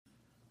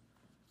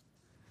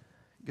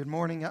Good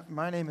morning.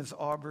 My name is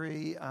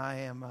Aubrey.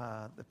 I am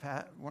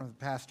one of the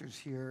pastors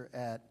here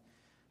at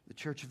the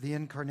Church of the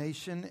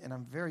Incarnation, and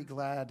I'm very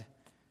glad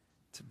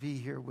to be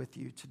here with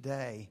you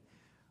today.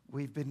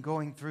 We've been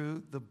going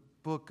through the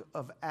book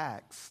of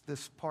Acts,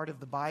 this part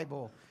of the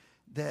Bible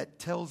that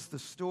tells the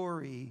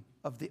story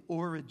of the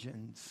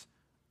origins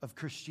of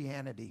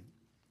Christianity.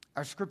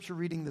 Our scripture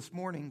reading this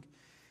morning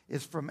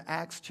is from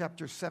Acts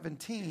chapter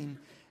 17,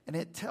 and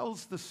it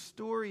tells the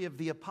story of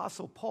the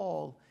Apostle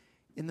Paul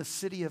in the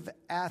city of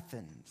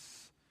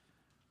Athens,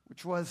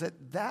 which was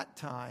at that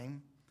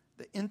time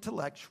the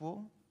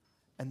intellectual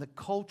and the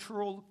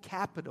cultural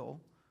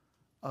capital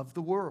of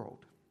the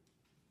world.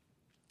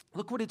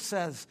 Look what it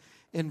says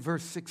in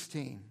verse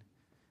 16.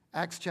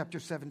 Acts chapter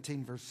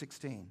 17, verse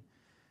 16.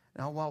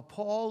 Now, while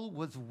Paul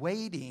was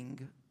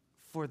waiting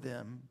for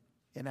them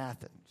in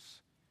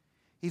Athens,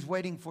 he's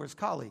waiting for his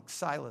colleagues,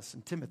 Silas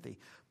and Timothy.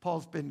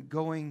 Paul's been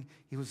going,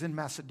 he was in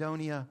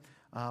Macedonia.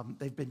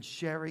 They've been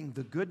sharing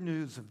the good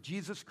news of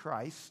Jesus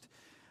Christ.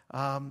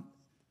 A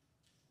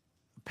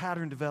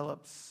pattern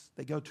develops.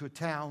 They go to a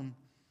town.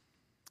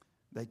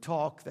 They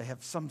talk. They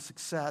have some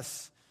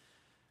success.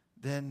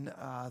 Then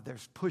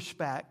there's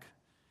pushback,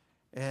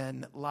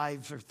 and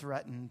lives are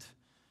threatened.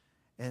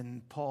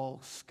 And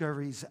Paul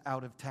scurries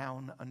out of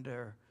town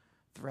under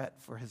threat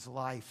for his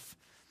life.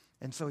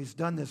 And so he's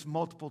done this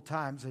multiple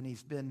times, and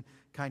he's been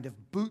kind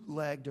of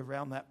bootlegged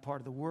around that part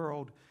of the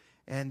world.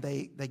 And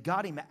they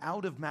got him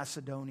out of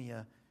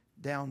Macedonia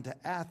down to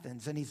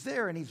Athens. And he's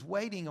there, and he's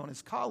waiting on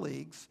his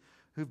colleagues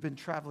who've been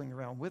traveling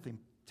around with him,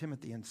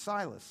 Timothy and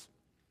Silas.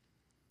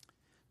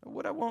 Now,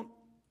 what I want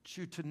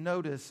you to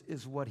notice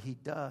is what he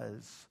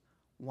does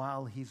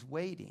while he's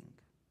waiting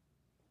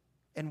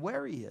and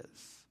where he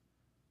is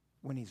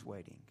when he's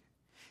waiting.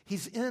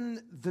 He's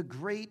in the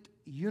great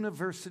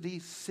university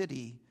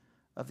city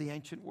of the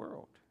ancient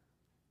world.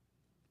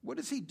 What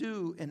does he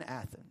do in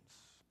Athens?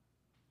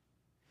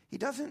 He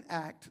doesn't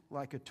act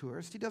like a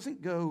tourist. He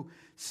doesn't go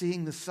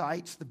seeing the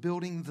sights, the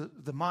buildings,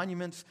 the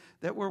monuments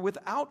that were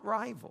without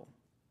rival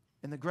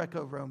in the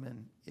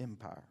Greco-Roman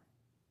Empire.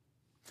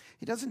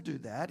 He doesn't do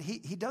that.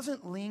 He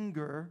doesn't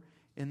linger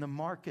in the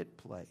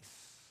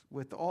marketplace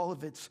with all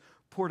of its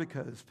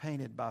porticos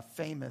painted by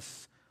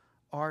famous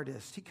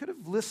artists. He could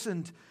have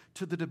listened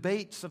to the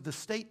debates of the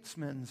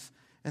statesmen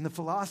and the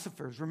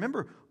philosophers.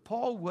 Remember,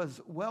 Paul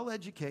was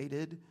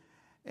well-educated,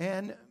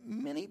 and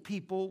many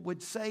people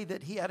would say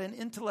that he had an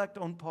intellect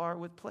on par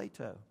with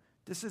Plato.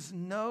 This is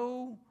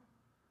no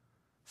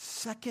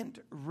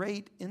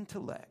second-rate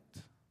intellect.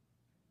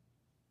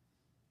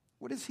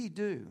 What does he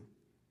do?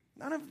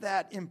 None of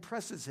that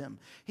impresses him.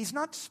 He's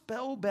not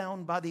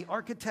spellbound by the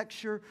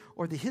architecture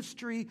or the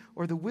history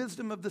or the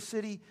wisdom of the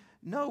city.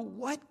 No,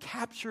 what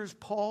captures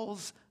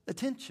Paul's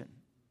attention?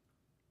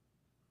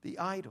 The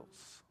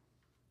idols.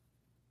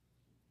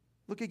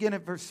 Look again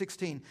at verse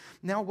 16.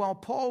 Now, while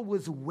Paul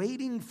was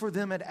waiting for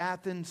them at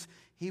Athens,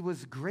 he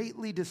was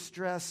greatly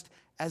distressed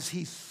as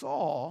he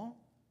saw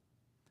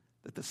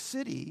that the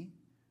city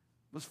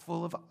was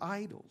full of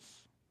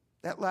idols.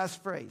 That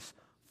last phrase,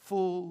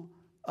 full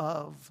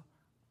of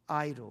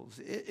idols.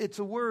 It's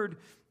a word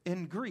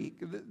in Greek.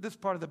 This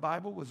part of the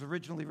Bible was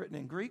originally written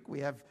in Greek. We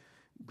have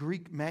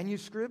Greek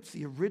manuscripts.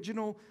 The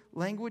original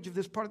language of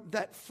this part,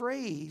 that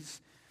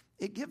phrase,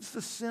 it gives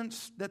the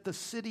sense that the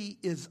city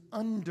is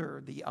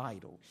under the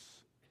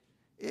idols.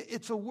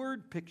 It's a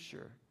word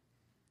picture.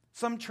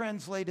 Some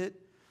translate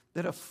it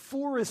that a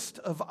forest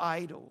of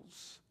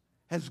idols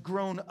has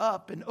grown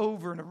up and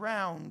over and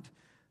around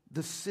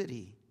the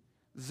city.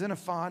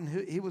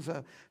 Xenophon, he was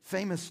a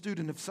famous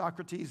student of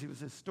Socrates. He was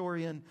a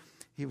historian.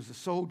 He was a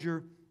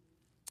soldier.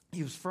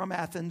 He was from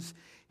Athens.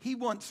 He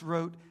once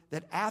wrote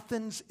that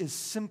Athens is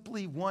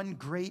simply one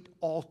great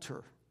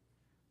altar.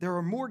 There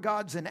are more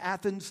gods in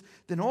Athens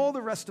than all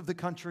the rest of the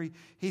country.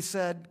 He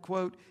said,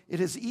 quote,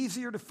 "It is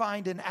easier to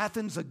find in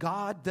Athens a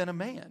god than a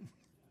man."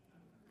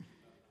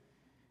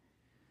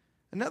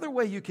 Another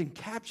way you can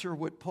capture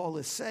what Paul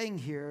is saying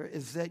here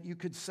is that you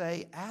could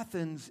say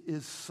Athens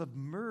is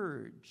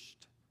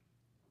submerged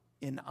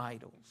in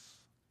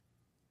idols.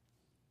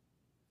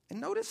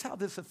 And notice how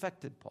this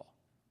affected Paul.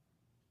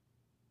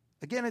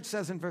 Again, it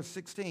says in verse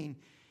 16,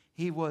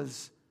 he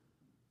was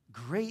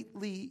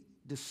greatly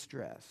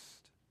distressed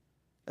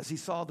as he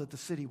saw that the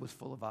city was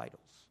full of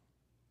idols.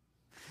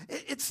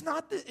 It's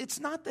not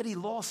that he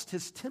lost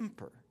his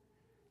temper.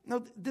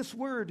 No, this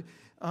word,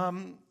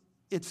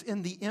 it's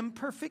in the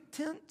imperfect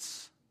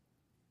tense.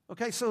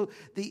 Okay, so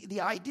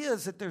the idea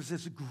is that there's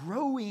this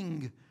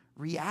growing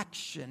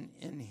reaction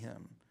in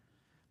him.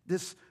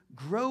 This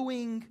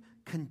growing,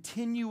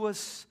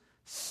 continuous,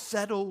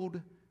 settled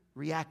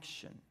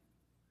reaction.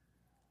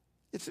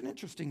 It's an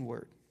interesting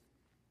word.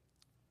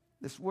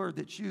 This word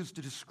that's used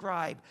to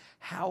describe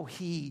how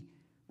he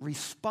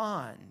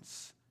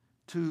responds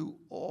to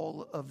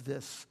all of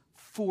this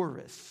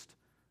forest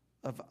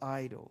of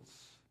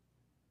idols.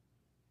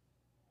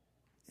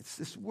 It's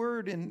this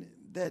word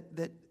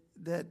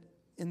that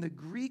in the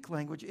Greek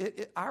language,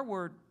 our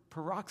word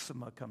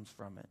paroxysma comes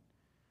from it.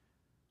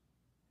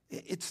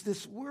 It's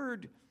this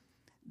word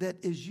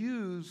that is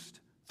used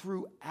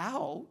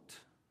throughout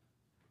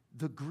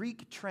the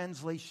Greek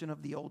translation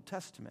of the Old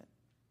Testament.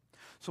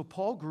 So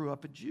Paul grew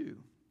up a Jew.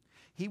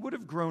 He would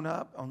have grown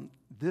up on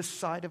this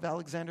side of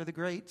Alexander the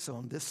Great, so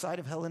on this side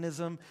of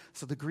Hellenism.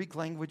 So the Greek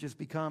language has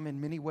become,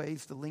 in many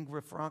ways, the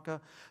lingua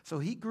franca. So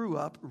he grew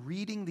up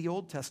reading the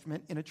Old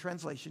Testament in a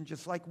translation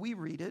just like we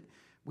read it.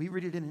 We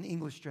read it in an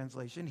English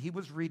translation. He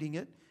was reading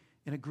it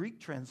in a Greek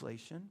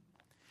translation.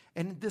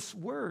 And this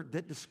word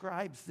that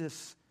describes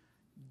this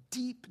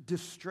deep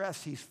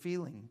distress he's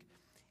feeling,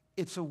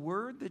 it's a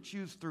word that's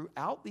used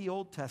throughout the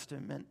Old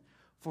Testament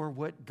for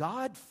what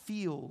God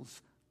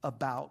feels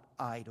about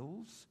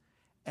idols,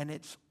 and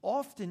it's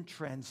often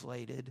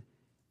translated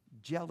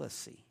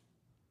jealousy.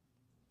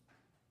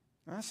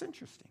 Now, that's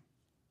interesting.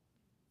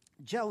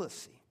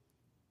 Jealousy.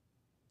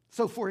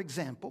 So, for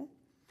example,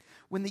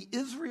 when the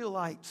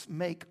Israelites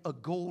make a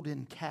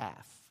golden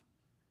calf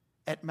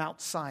at Mount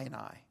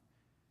Sinai,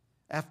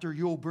 after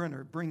Yul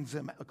Brynner brings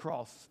them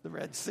across the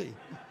Red Sea,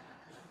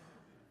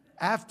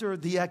 after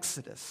the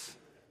Exodus,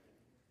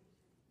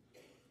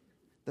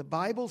 the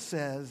Bible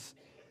says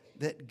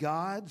that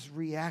God's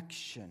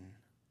reaction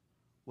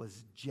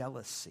was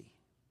jealousy.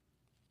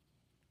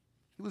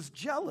 He was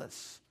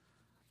jealous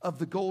of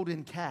the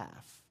golden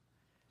calf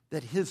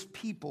that his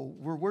people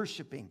were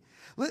worshiping.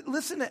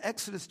 Listen to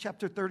Exodus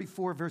chapter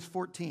 34, verse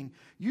 14.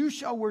 You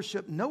shall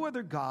worship no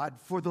other God,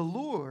 for the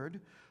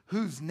Lord,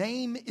 whose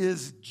name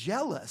is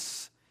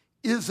jealous,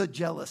 is a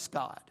jealous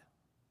God.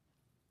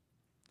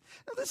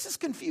 Now, this is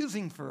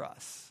confusing for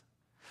us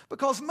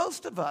because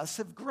most of us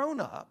have grown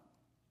up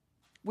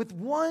with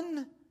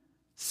one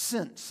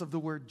sense of the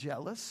word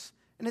jealous,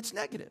 and it's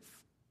negative.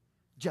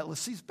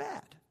 Jealousy's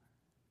bad.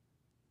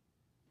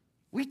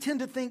 We tend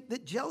to think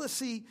that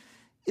jealousy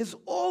is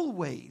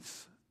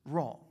always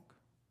wrong,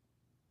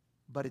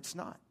 but it's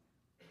not.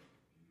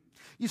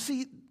 You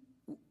see,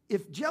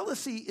 if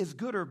jealousy is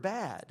good or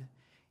bad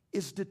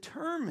is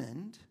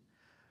determined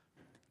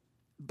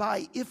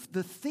by if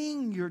the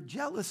thing you're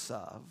jealous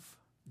of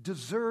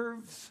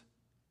deserves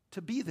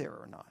to be there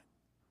or not.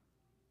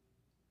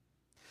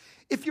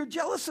 If you're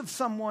jealous of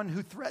someone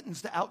who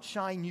threatens to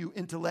outshine you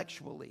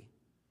intellectually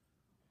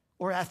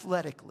or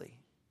athletically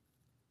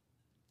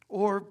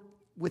or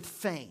with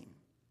fame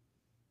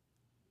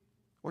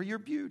or your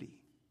beauty,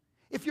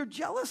 if you're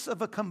jealous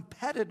of a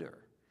competitor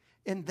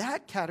in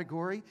that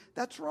category,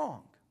 that's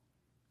wrong.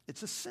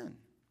 It's a sin.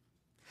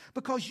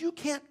 Because you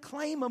can't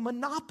claim a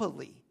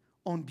monopoly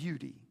on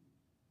beauty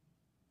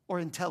or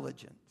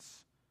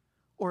intelligence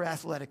or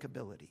athletic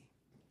ability.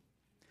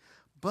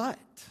 But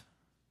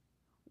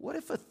what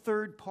if a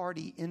third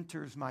party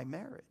enters my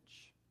marriage?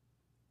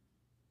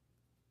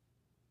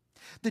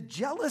 The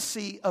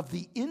jealousy of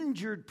the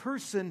injured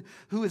person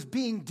who is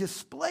being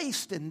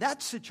displaced in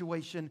that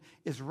situation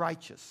is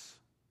righteous.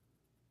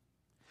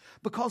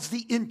 Because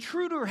the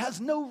intruder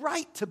has no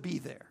right to be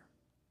there.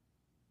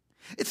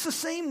 It's the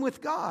same with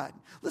God.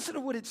 Listen to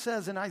what it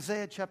says in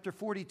Isaiah chapter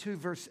 42,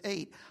 verse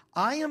 8.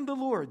 I am the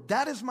Lord,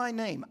 that is my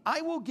name.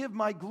 I will give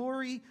my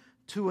glory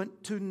to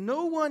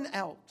no one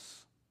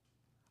else.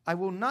 I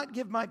will not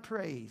give my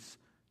praise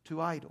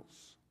to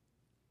idols.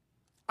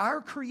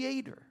 Our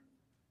Creator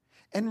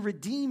and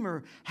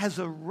Redeemer has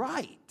a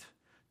right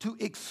to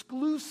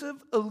exclusive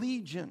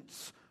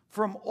allegiance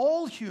from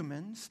all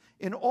humans,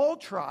 in all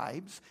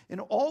tribes,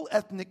 in all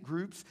ethnic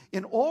groups,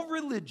 in all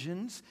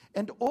religions,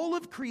 and all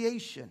of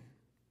creation.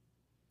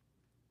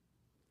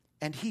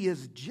 And he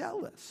is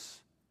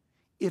jealous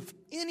if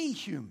any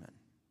human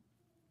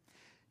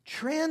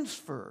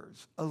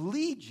transfers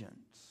allegiance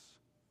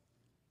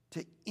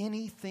to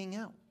anything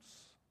else.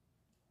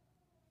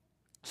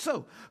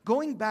 So,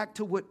 going back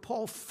to what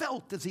Paul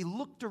felt as he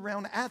looked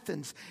around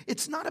Athens,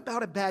 it's not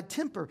about a bad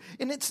temper,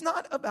 and it's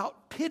not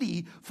about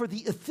pity for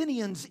the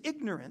Athenians'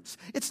 ignorance.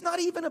 It's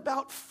not even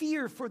about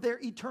fear for their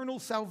eternal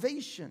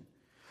salvation.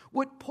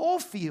 What Paul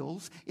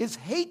feels is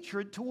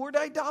hatred toward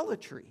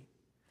idolatry,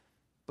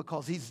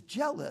 because he's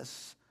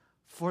jealous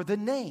for the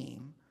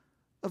name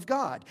of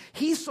God.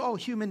 He saw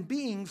human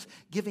beings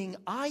giving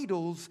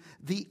idols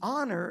the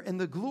honor and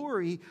the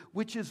glory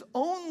which is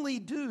only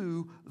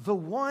due the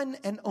one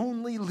and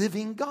only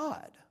living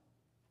God.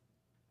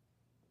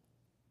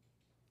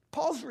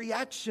 Paul's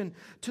reaction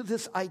to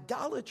this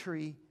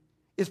idolatry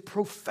is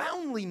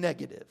profoundly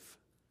negative.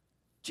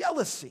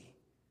 Jealousy,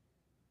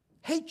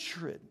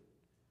 hatred,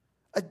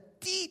 a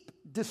deep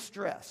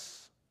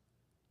distress.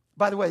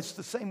 By the way, it's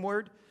the same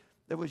word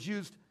that was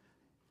used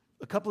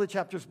a couple of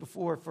chapters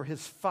before for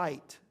his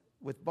fight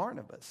with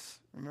Barnabas.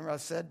 Remember I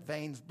said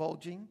veins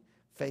bulging,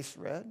 face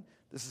red?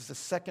 This is the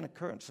second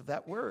occurrence of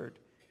that word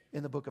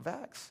in the book of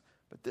Acts.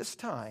 But this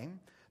time,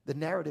 the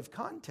narrative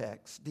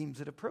context deems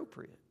it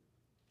appropriate.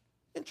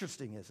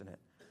 Interesting, isn't it?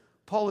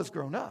 Paul has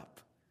grown up.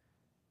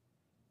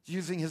 He's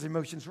using his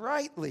emotions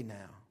rightly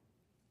now.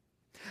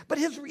 But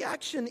his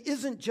reaction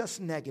isn't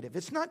just negative.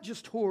 It's not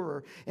just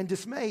horror and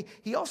dismay.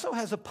 He also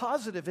has a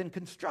positive and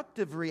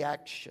constructive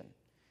reaction.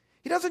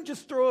 He doesn't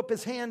just throw up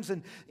his hands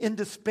in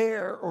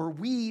despair or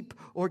weep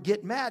or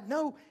get mad.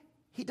 No,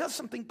 he does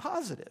something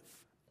positive.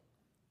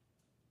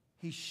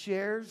 he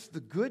shares the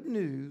good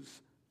news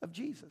of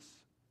Jesus.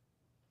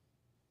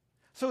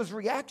 So his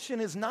reaction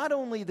is not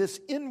only this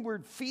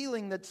inward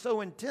feeling that's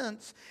so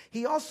intense,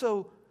 he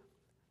also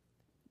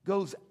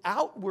goes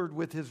outward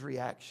with his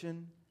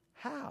reaction.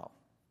 How?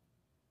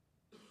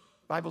 The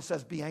Bible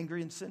says, be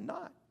angry and sin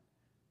not.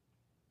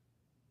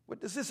 What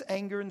does this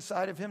anger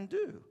inside of him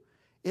do?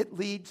 It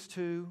leads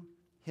to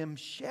him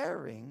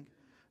sharing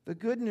the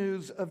good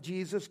news of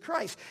Jesus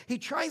Christ. He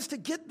tries to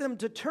get them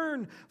to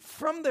turn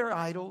from their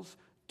idols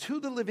to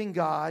the living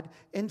God,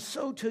 and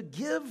so to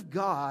give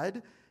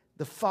God,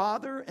 the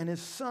Father, and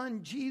his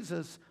Son,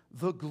 Jesus,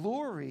 the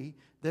glory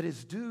that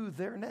is due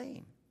their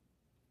name.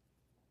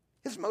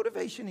 His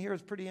motivation here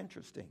is pretty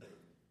interesting.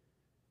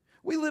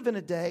 We live in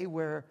a day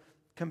where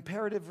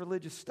comparative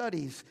religious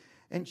studies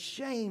and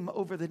shame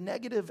over the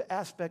negative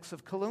aspects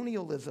of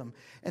colonialism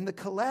and the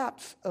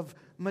collapse of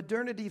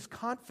modernity's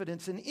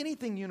confidence in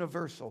anything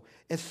universal,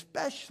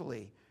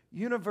 especially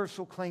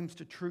universal claims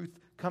to truth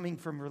coming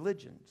from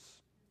religions.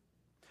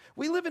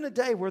 We live in a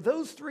day where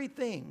those three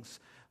things,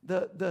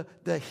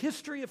 the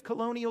history of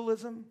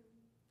colonialism,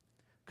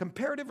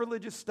 comparative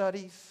religious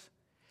studies,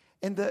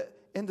 and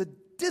the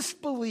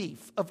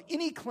disbelief of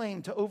any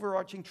claim to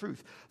overarching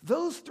truth,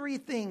 those three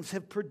things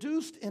have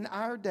produced in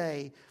our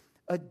day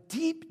a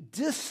deep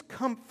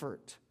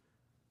discomfort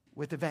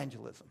with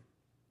evangelism,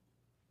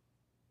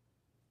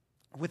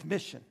 with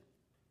mission.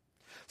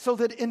 So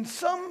that in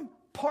some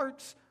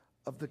parts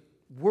of the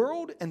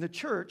world and the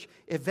church,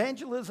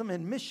 evangelism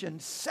and mission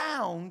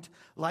sound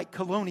like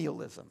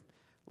colonialism,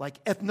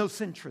 like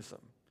ethnocentrism.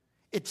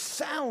 It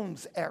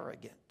sounds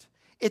arrogant.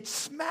 It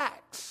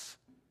smacks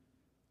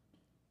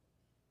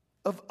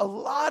of a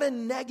lot of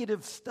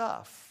negative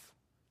stuff.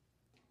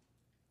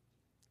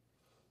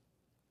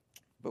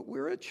 But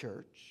we're a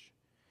church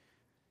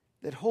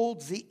that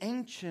holds the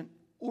ancient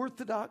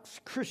Orthodox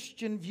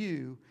Christian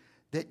view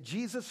that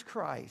Jesus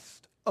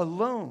Christ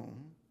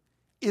alone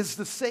is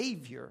the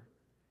Savior,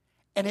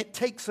 and it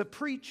takes a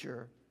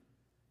preacher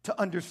to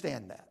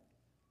understand that.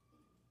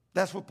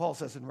 That's what Paul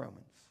says in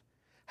Romans.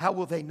 How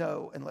will they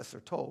know unless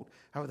they're told?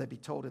 How will they be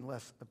told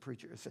unless a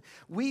preacher is?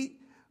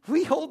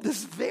 We hold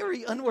this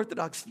very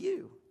unorthodox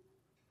view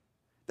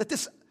that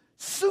this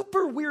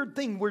super weird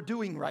thing we're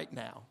doing right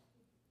now,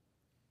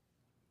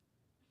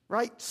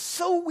 right?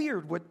 So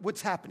weird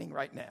what's happening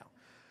right now.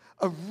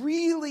 A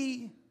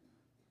really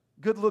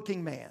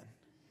good-looking man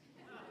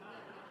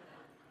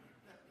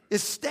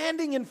is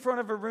standing in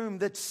front of a room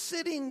that's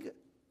sitting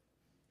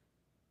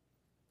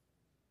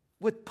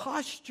with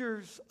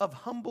postures of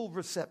humble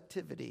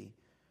receptivity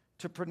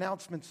to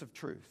pronouncements of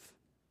truth.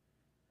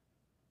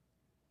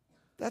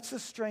 That's a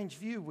strange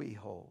view we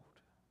hold.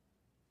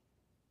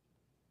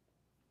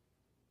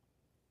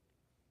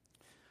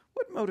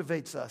 What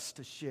motivates us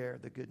to share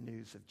the good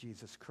news of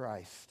Jesus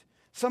Christ?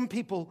 Some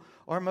people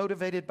are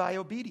motivated by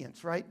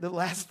obedience, right? The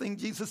last thing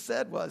Jesus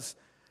said was,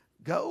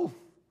 go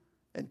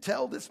and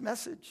tell this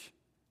message.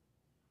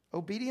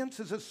 Obedience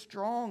is a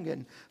strong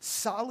and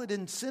solid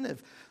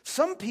incentive.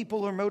 Some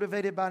people are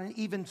motivated by an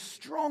even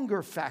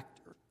stronger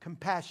factor,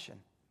 compassion.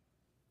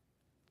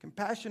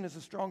 Compassion is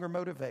a stronger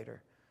motivator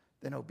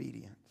than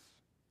obedience.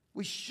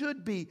 We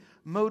should be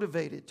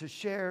motivated to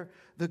share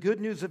the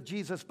good news of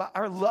Jesus by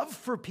our love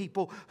for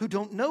people who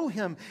don't know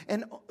him.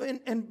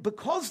 And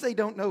because they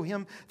don't know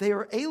him, they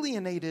are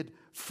alienated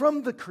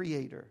from the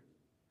Creator.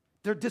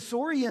 They're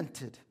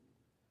disoriented.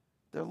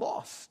 They're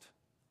lost.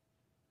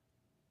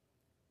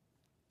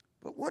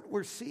 But what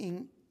we're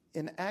seeing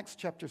in Acts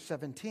chapter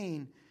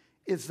 17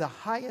 is the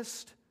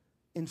highest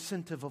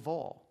incentive of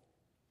all.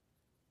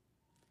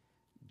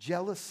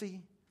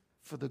 Jealousy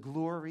for the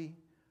glory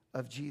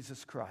of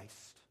Jesus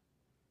Christ.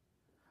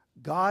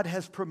 God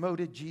has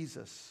promoted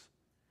Jesus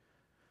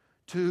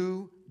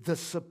to the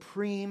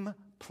supreme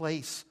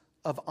place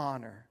of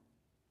honor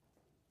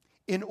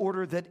in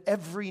order that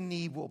every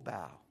knee will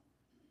bow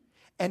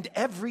and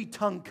every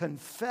tongue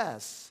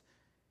confess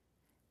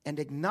and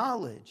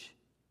acknowledge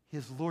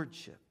his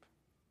lordship.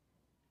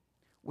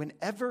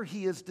 Whenever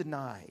he is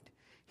denied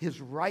his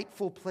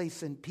rightful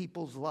place in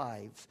people's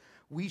lives,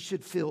 we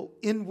should feel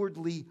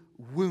inwardly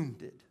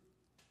wounded.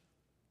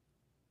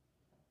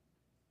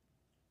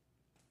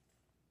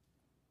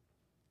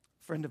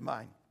 A friend of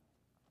mine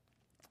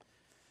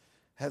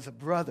has a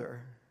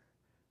brother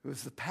who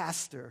is the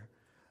pastor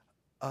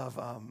of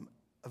a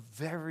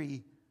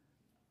very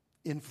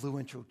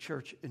influential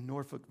church in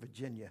Norfolk,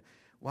 Virginia.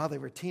 While they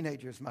were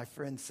teenagers, my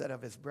friend said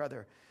of his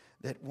brother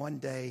that one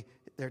day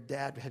their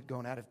dad had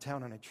gone out of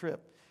town on a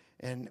trip,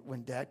 and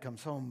when dad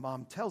comes home,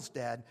 mom tells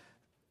dad,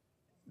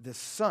 this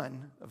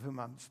son of whom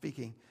I'm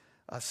speaking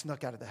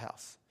snuck out of the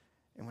house.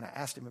 And when I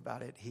asked him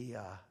about it, he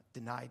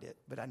denied it,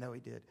 but I know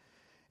he did.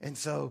 And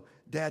so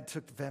dad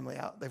took the family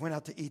out. They went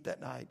out to eat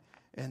that night,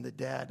 and the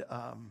dad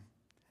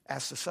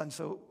asked the son,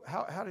 so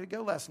how did it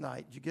go last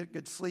night? Did you get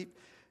good sleep?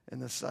 And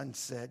the son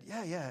said,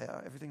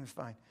 yeah, everything was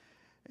fine.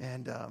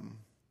 And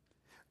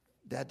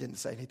dad didn't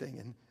say anything.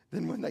 And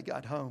then when they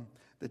got home,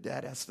 the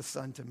dad asked the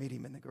son to meet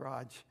him in the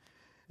garage.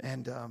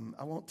 And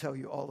I won't tell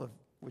you all of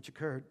which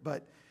occurred,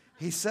 but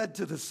He said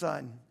to the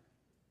son,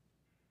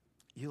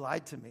 "You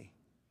lied to me.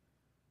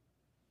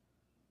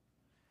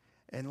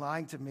 And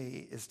lying to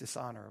me is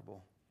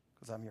dishonorable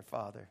because I'm your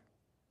father.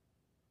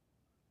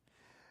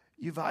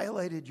 You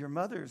violated your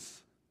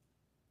mother's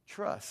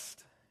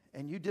trust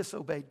and you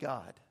disobeyed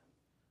God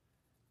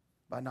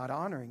by not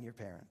honoring your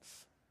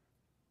parents.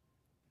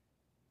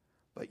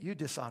 But you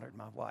dishonored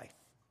my wife."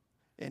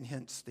 And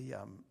hence the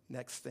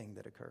next thing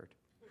that occurred.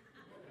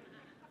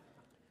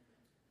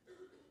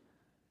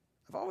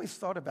 I've always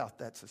thought about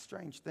that. It's a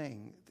strange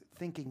thing,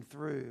 thinking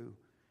through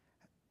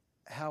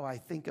how I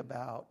think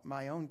about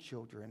my own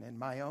children and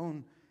my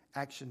own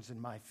actions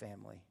in my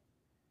family.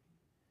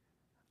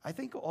 I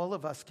think all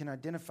of us can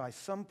identify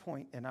some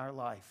point in our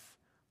life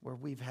where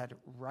we've had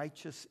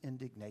righteous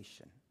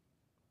indignation.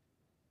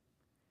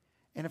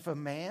 And if a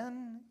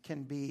man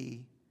can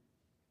be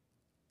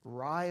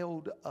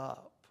riled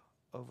up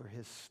over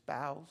his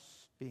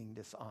spouse being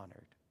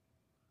dishonored,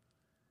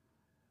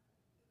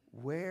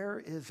 where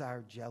is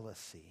our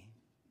jealousy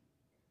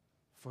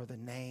for the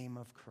name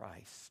of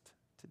Christ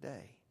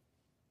today?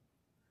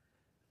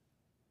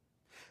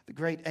 The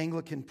great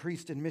Anglican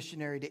priest and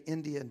missionary to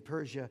India and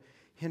Persia,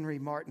 Henry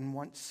Martyn,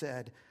 once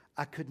said,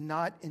 "I could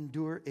not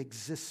endure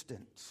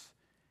existence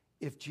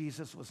if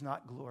Jesus was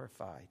not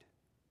glorified.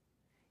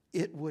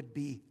 It would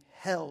be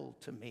hell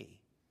to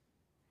me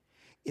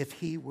if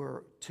he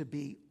were to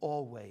be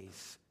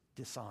always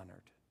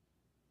dishonored."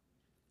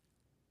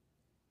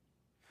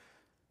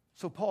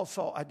 So Paul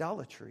saw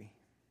idolatry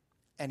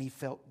and he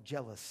felt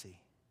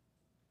jealousy.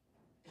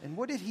 And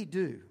what did he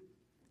do?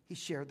 He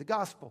shared the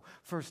gospel,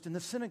 first in the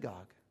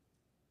synagogue.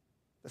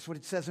 That's what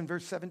it says in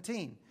verse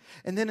 17.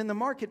 And then in the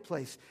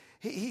marketplace,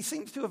 he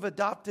seems to have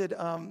adopted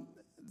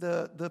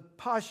the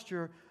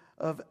posture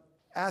of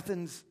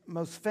Athens'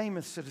 most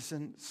famous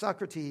citizen,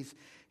 Socrates.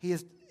 He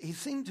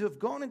seemed to have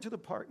gone into the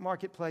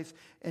marketplace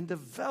and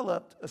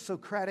developed a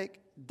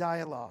Socratic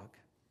dialogue.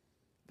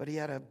 But he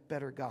had a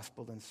better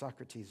gospel than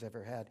Socrates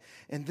ever had.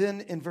 And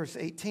then in verse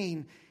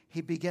 18,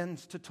 he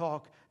begins to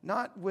talk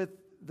not with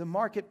the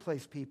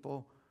marketplace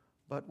people,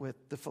 but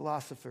with the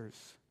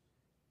philosophers.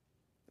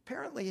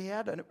 Apparently, he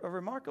had a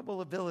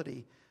remarkable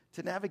ability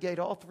to navigate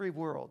all three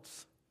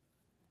worlds.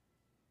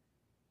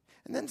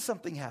 And then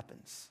something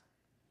happens.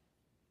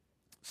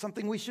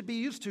 Something we should be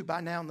used to by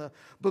now in the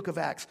book of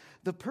Acts.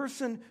 The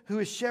person who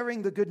is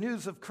sharing the good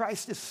news of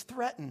Christ is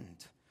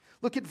threatened.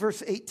 Look at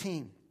verse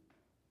 18.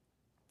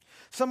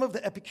 Some of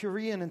the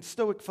Epicurean and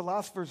Stoic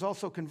philosophers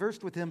also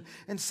conversed with him,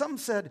 and some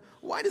said,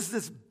 what does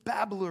this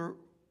babbler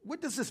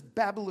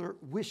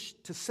wish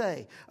to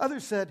say?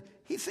 Others said,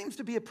 he seems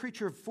to be a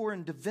preacher of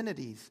foreign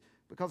divinities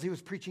because he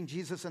was preaching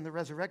Jesus and the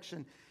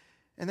resurrection.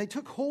 And they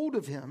took hold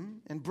of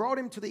him and brought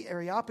him to the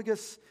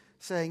Areopagus,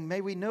 saying,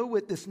 "May we know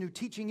what this new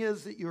teaching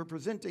is that you are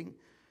presenting?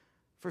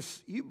 For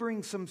you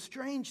bring some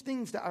strange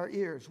things to our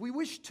ears. We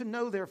wish to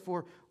know,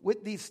 therefore,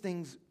 what these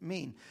things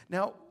mean."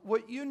 Now,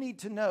 what you need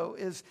to know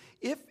is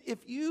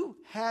if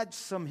you had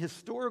some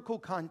historical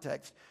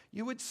context,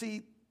 you would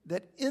see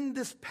that in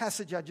this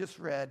passage I just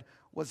read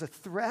was a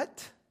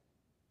threat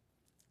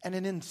and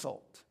an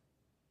insult.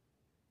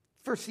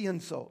 First, the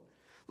insult.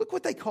 Look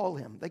what they call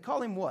him. They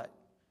call him what?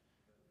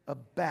 A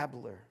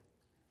babbler.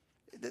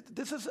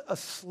 This is a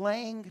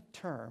slang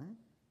term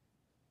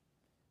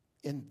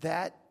in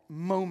that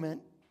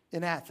moment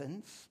in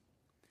Athens.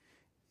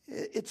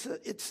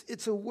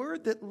 It's a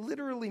word that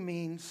literally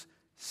means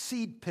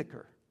seed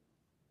picker.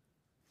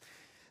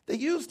 They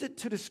used it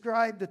to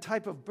describe the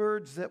type of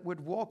birds that would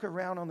walk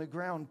around on the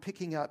ground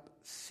picking up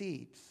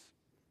seeds.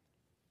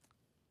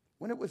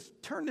 When it was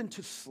turned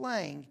into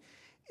slang,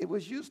 it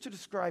was used to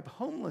describe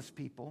homeless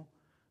people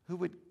who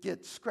would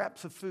get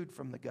scraps of food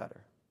from the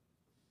gutter.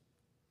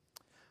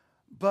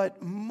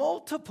 But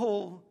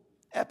multiple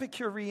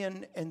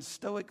Epicurean and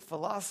Stoic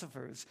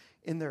philosophers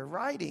in their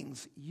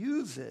writings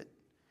use it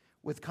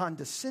with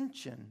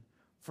condescension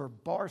for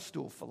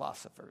barstool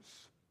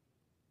philosophers,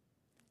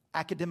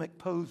 academic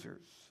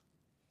posers,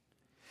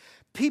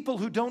 people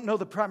who don't know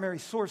the primary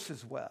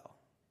sources well,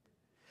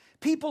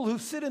 people who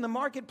sit in the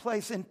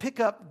marketplace and pick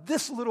up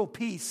this little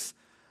piece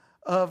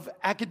of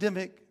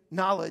academic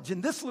knowledge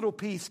and this little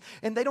piece,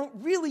 and they don't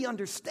really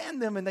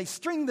understand them, and they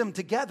string them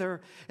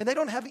together, and they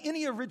don't have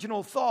any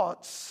original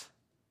thoughts.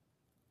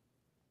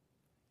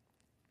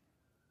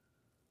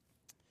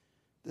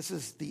 This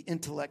is the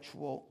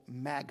intellectual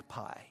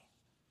magpie.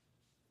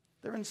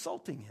 They're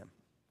insulting him.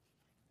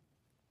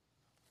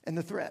 And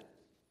the threat.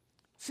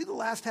 See the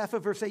last half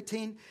of verse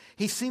 18?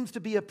 He seems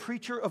to be a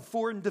preacher of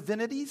foreign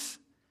divinities.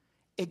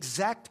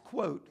 Exact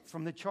quote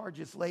from the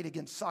charges laid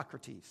against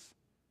Socrates.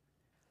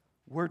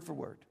 Word for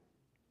word.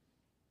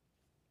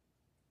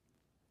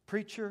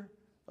 Preacher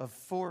of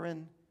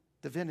foreign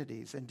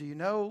divinities. And do you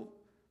know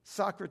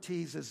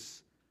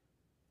Socrates'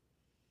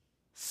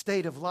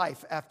 state of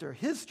life after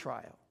his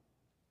trial?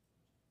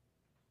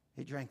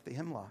 He drank the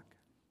hemlock.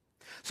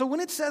 So when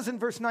it says in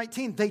verse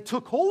 19, they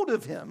took hold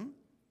of him,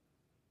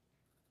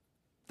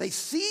 they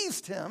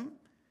seized him,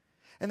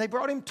 And they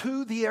brought him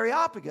to the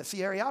Areopagus.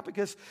 The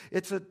Areopagus,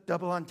 it's a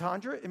double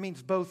entendre. It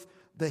means both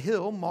the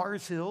hill,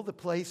 Mars Hill, the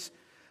place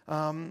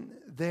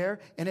there,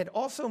 and it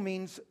also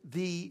means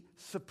the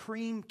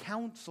Supreme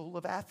Council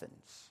of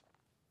Athens.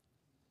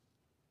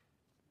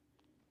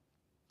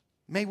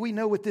 May we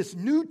know what this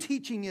new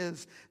teaching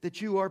is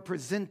that you are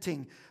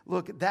presenting.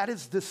 Look, that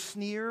is the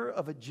sneer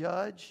of a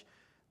judge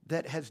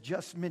that has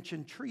just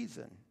mentioned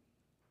treason.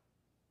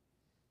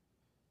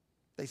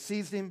 They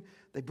seized him.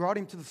 They brought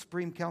him to the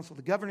Supreme Council,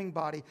 the governing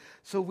body.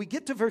 So we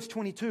get to verse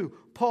 22.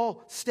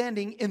 Paul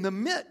standing in the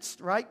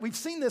midst, right? We've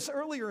seen this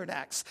earlier in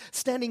Acts.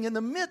 Standing in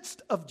the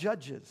midst of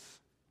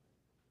judges.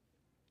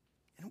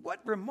 And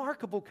what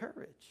remarkable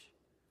courage.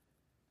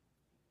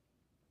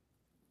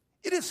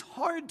 It is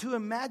hard to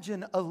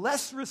imagine a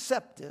less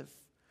receptive,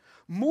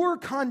 more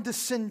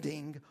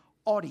condescending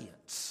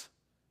audience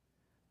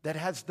that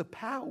has the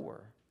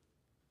power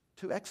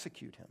to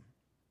execute him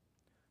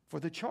for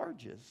the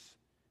charges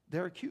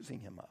they're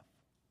accusing him of.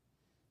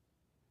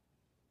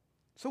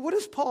 So what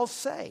does Paul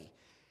say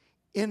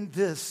in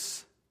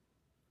this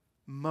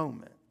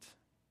moment?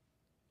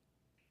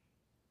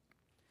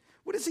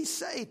 What does he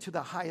say to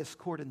the highest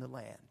court in the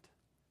land?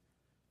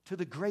 To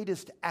the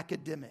greatest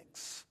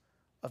academics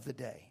of the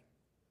day?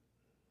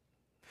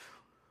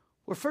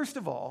 Well, first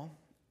of all,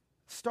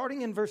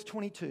 starting in verse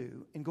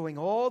 22 and going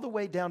all the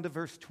way down to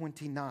verse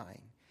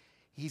 29,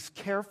 he's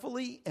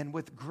carefully and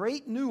with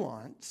great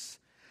nuance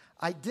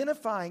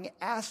identifying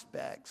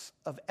aspects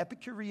of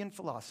Epicurean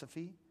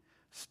philosophy,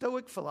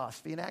 Stoic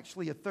philosophy, and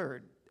actually a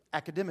third,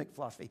 academic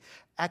philosophy.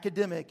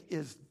 Academic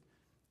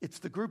it's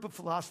the group of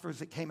philosophers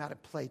that came out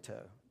of Plato,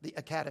 the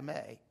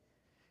Academe.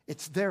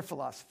 It's their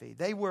philosophy.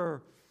 They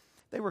were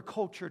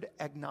cultured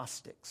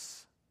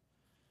agnostics.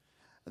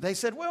 They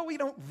said, well, we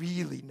don't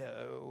really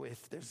know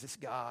if there's this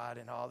God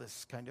and all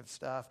this kind of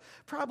stuff.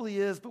 Probably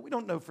is, but we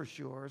don't know for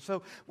sure.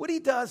 So what he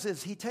does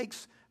is he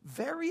takes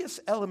various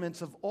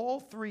elements of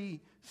all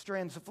three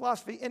strands of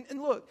philosophy.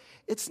 And look,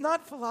 it's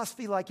not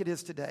philosophy like it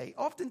is today.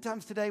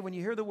 Oftentimes today when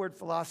you hear the word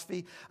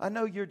philosophy, I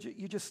know you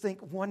just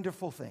think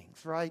wonderful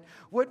things, right?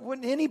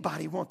 Wouldn't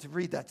anybody want to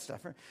read that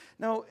stuff? Right?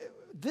 No,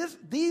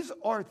 these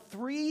are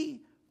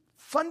three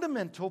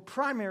fundamental,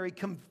 primary,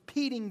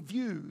 competing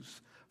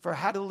views for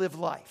how to live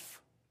life.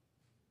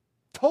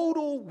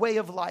 Total way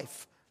of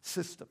life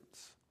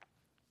systems.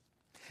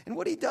 And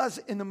what he does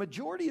in the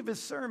majority of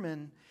his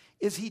sermon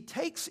is he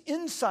takes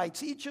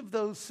insights each of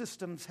those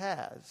systems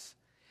has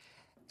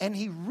and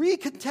he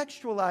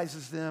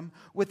recontextualizes them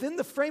within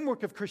the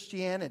framework of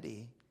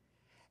Christianity,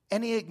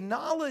 and he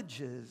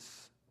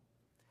acknowledges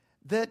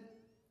that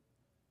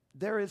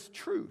there is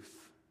truth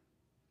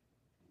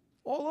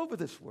all over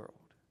this world.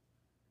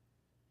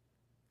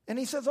 And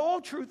he says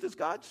all truth is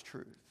God's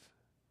truth.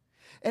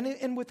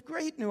 And with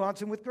great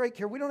nuance and with great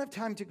care, we don't have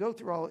time to go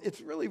through all. It's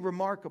really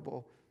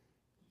remarkable.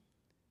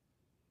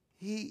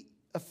 He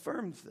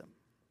affirms them.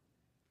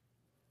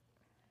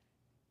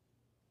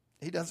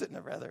 He does it in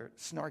a rather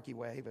snarky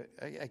way, but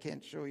I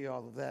can't show you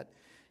all of that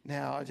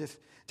now. I'll just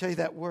tell you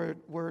that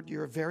word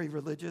you're very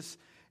religious.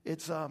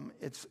 It's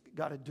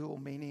got a dual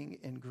meaning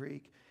in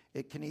Greek.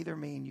 It can either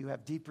mean you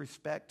have deep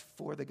respect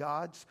for the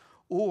gods,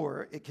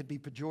 or it could be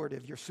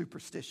pejorative, you're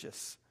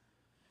superstitious.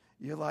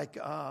 You're like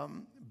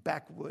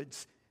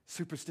backwoods,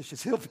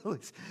 superstitious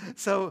hillbillies.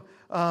 So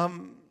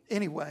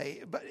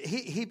anyway, but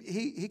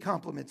he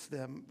compliments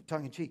them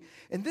tongue in cheek.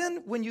 And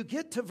then when you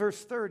get to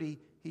verse 30,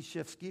 he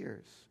shifts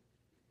gears.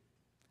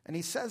 And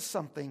he says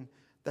something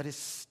that is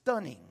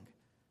stunning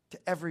to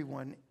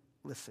everyone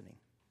listening.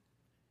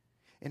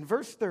 In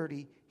verse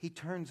 30, he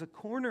turns a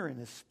corner in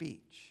his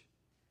speech.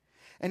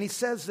 And he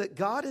says that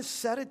God has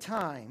set a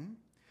time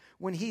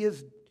when he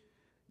is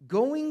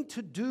going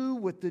to do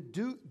what the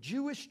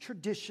Jewish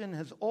tradition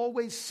has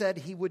always said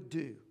he would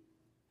do.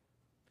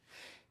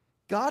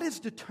 God has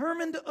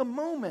determined a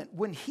moment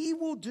when he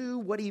will do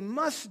what he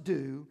must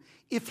do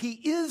if he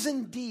is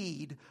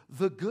indeed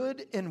the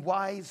good and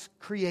wise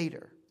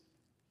creator.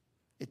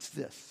 It's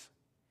this: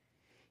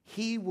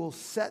 he will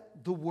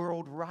set the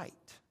world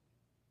right,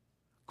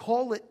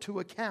 call it to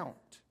account.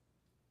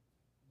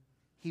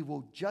 He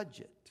will judge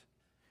it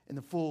in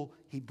the full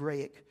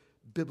Hebraic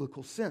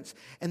biblical sense.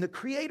 And the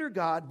Creator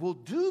God will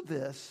do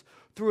this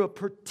through a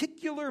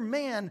particular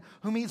man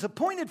whom he's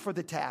appointed for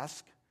the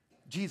task,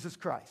 Jesus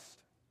Christ.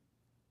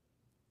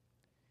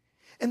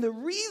 And the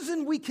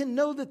reason we can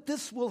know that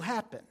this will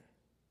happen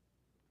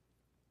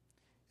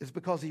is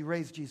because he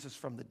raised Jesus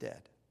from the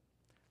dead.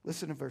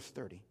 Listen to verse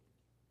 30.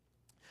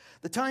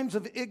 The times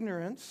of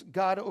ignorance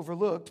God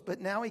overlooked,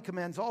 but now he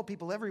commands all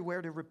people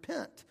everywhere to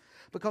repent,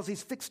 because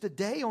he's fixed a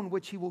day on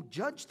which he will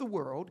judge the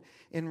world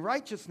in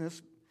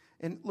righteousness.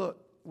 And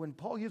look, when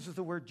Paul uses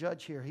the word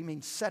judge here, he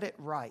means set it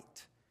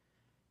right.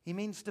 He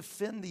means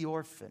defend the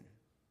orphan.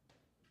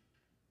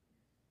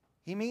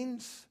 He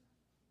means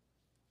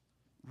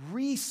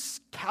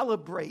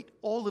recalibrate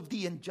all of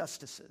the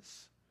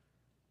injustices.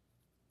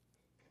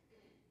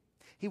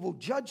 He will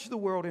judge the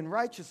world in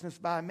righteousness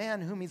by a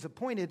man whom he's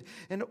appointed,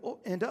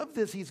 and of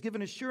this he's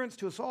given assurance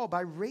to us all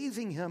by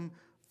raising him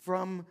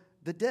from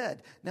the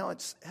dead. Now,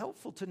 it's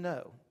helpful to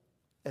know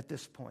at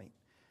this point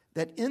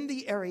that in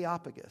the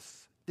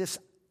Areopagus, this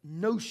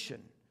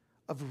notion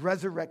of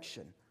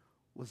resurrection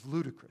was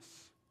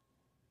ludicrous.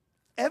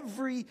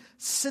 Every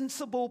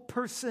sensible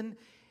person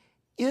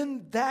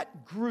in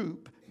that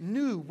group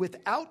knew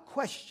without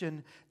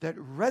question that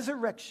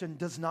resurrection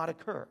does not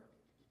occur.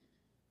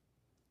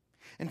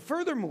 And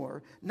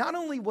furthermore, not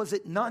only was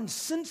it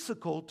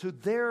nonsensical to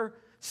their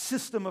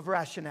system of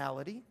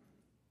rationality,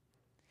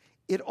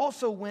 it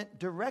also went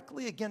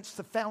directly against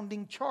the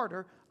founding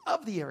charter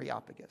of the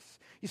Areopagus.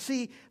 You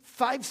see,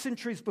 5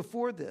 centuries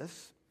before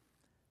this,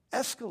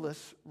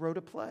 Aeschylus wrote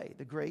a play,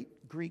 the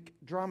great Greek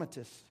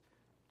dramatist.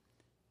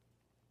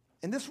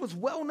 And this was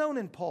well known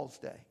in Paul's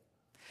day.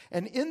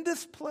 And in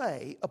this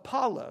play,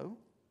 Apollo,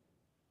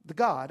 the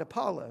god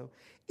Apollo,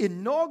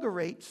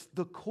 inaugurates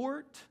the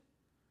court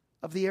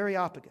of the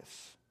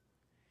Areopagus.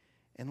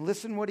 And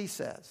listen what he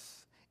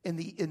says in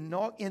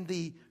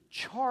the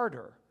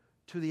charter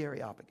to the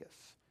Areopagus.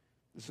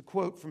 This is a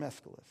quote from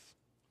Aeschylus.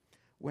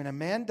 When a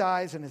man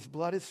dies and his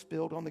blood is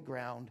spilled on the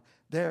ground,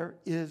 there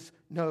is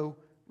no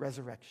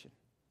resurrection.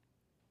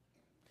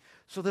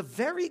 So the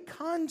very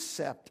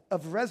concept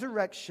of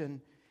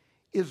resurrection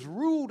is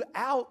ruled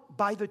out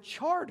by the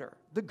charter,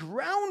 the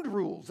ground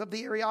rules of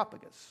the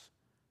Areopagus.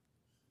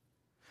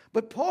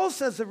 But Paul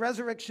says the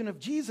resurrection of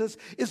Jesus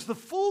is the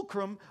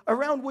fulcrum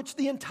around which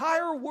the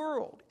entire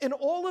world and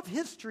all of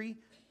history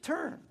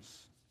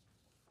turns.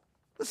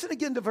 Listen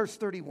again to verse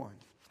 31.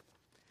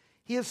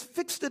 He has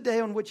fixed a day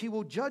on which he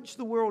will judge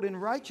the world in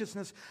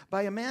righteousness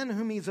by a man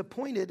whom he has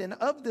appointed, and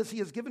of this he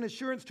has given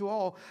assurance to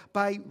all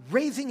by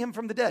raising him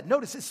from the dead.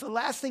 Notice it's the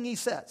last thing he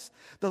says.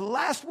 The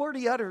last word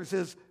he utters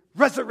is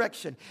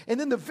resurrection. And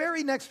then the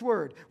very next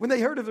word, when they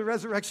heard of the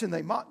resurrection,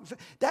 they mocked.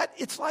 That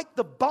it's like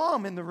the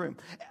bomb in the room.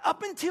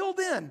 Up until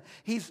then,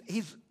 he's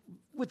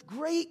with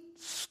great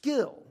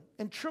skill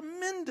and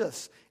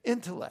tremendous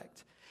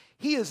intellect,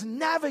 he is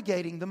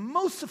navigating the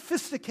most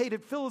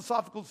sophisticated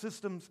philosophical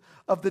systems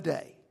of the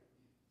day.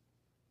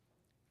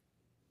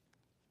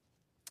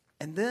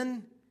 And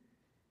then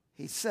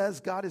he says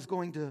God is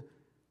going to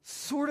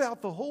sort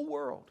out the whole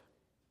world.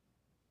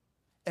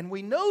 And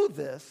we know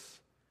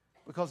this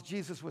because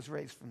Jesus was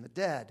raised from the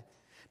dead.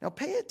 Now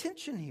pay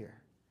attention here.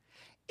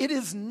 It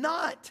is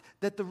not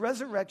that the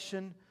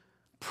resurrection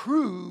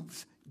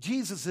proves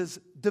Jesus'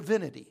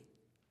 divinity.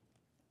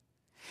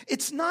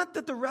 It's not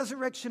that the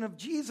resurrection of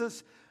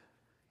Jesus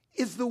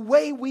is the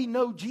way we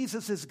know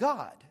Jesus is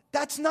God.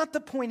 That's not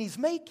the point he's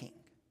making.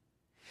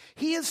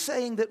 He is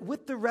saying that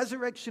with the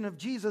resurrection of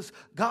Jesus,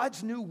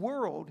 God's new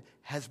world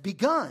has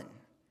begun.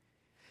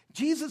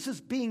 Jesus'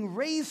 being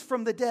raised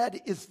from the dead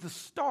is the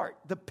start,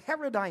 the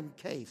paradigm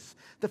case,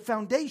 the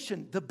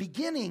foundation, the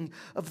beginning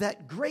of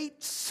that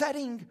great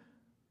setting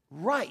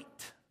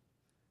right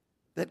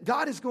that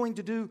God is going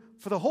to do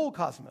for the whole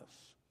cosmos.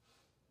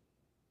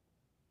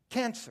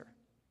 Cancer.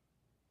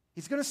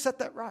 He's going to set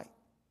that right.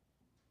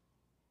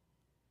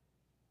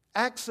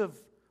 Acts of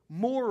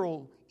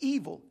moral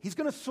evil. He's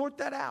going to sort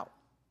that out.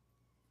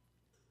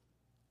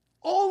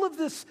 All of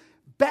this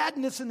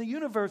badness in the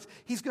universe,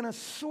 he's going to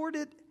sort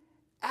it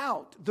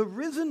out. The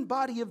risen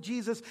body of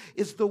Jesus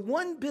is the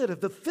one bit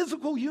of the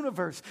physical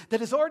universe that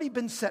has already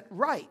been set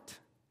right.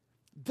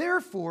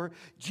 Therefore,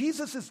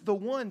 Jesus is the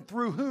one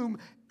through whom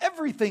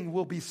everything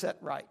will be set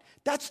right.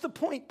 That's the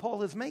point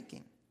Paul is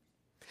making.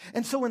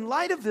 And so in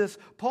light of this,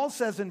 Paul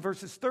says in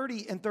verses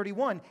 30 and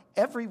 31,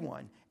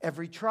 everyone,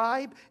 every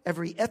tribe,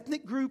 every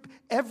ethnic group,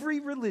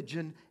 every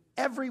religion,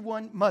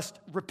 everyone must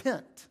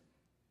repent.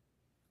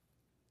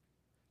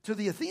 To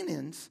the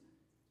Athenians,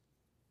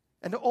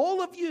 and to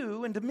all of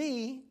you, and to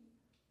me,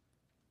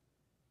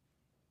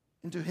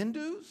 and to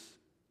Hindus,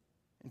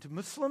 and to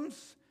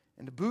Muslims,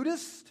 and to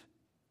Buddhists,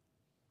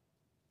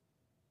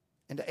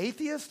 and to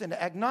atheists, and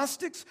to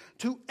agnostics,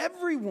 to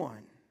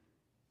everyone,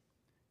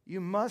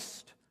 you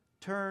must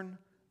turn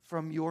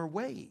from your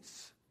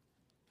ways.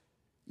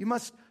 You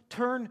must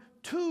turn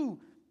to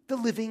the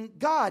living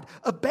God.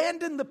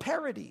 Abandon the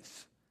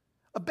parodies.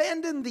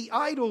 Abandon the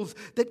idols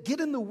that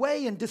get in the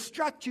way and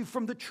distract you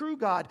from the true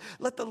God.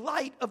 Let the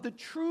light of the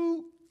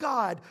true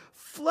God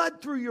flood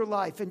through your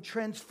life and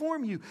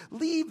transform you.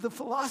 Leave the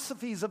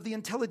philosophies of the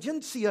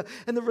intelligentsia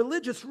and the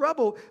religious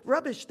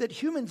rubbish that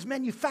humans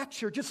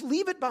manufacture. Just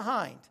leave it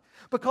behind,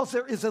 because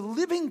there is a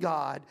living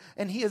God,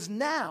 and he is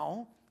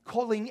now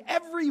calling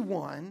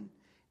everyone,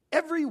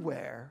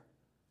 everywhere,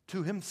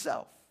 to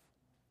himself.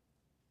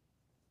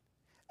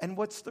 And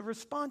what's the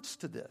response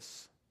to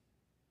this?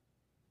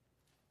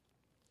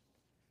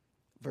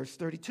 Verse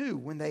 32,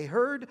 when they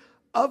heard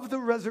of the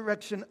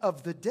resurrection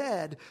of the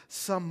dead,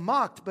 some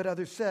mocked, but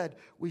others said,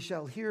 we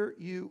shall hear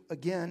you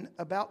again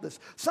about this.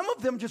 Some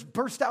of them just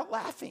burst out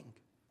laughing,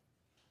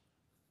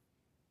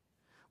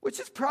 which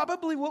is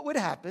probably what would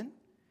happen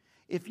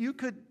if you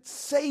could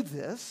say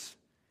this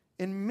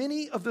in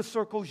many of the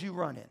circles you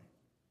run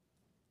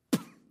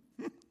in.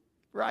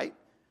 Right?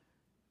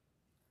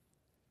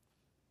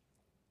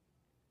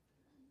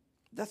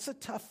 That's a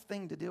tough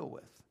thing to deal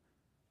with.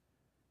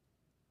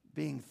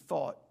 Being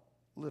thought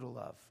little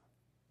of.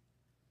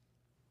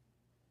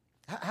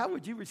 How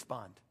would you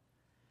respond?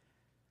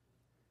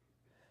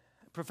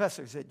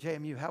 Professors at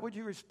JMU, how would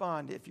you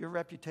respond if your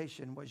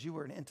reputation was you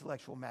were an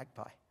intellectual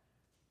magpie?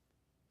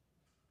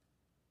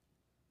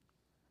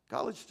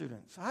 College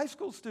students, high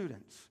school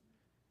students,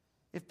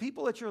 if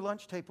people at your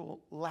lunch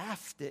table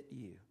laughed at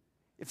you,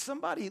 if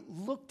somebody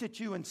looked at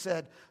you and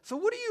said, so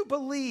what do you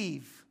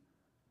believe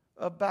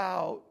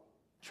about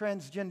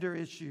transgender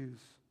issues,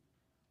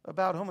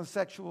 about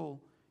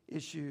homosexual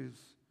issues?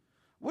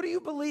 What do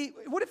you believe?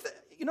 What if,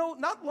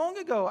 not long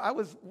ago, I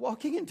was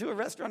walking into a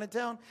restaurant in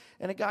town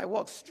and a guy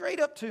walked straight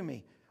up to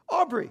me.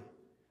 Aubrey,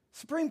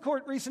 Supreme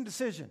Court recent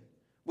decision.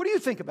 What do you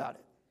think about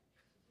it?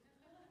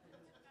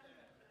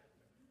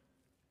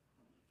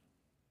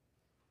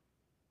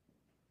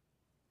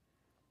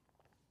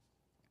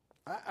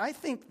 I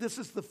think this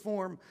is the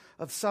form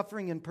of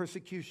suffering and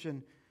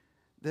persecution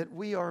that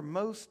we are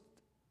most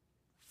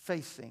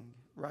facing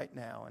right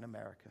now in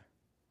America.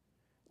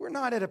 We're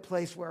not at a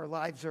place where our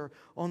lives are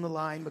on the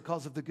line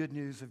because of the good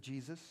news of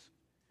Jesus.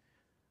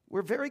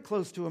 We're very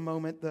close to a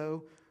moment,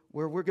 though,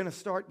 where we're going to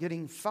start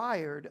getting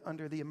fired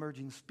under the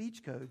emerging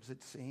speech codes,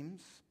 it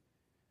seems.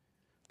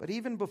 But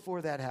even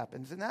before that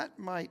happens, and that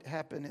might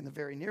happen in the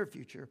very near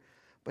future,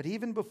 but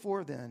even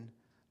before then,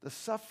 the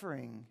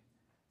suffering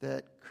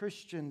that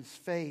Christians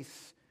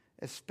face,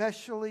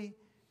 especially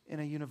in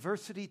a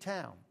university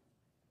town,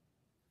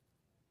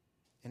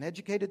 in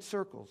educated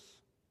circles,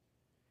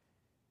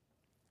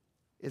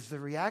 is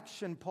the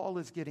reaction Paul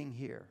is getting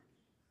here: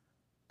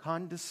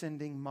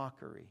 condescending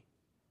mockery.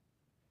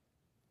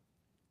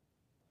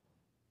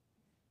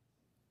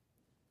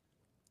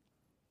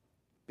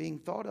 Being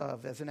thought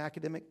of as an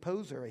academic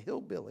poser, a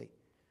hillbilly,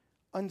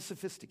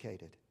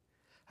 unsophisticated.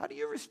 How do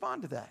you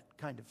respond to that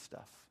kind of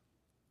stuff?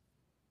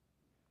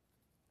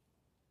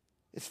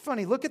 It's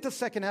funny, look at the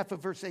second half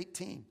of verse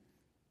 18.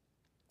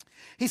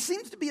 He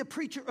seems to be a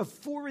preacher of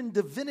foreign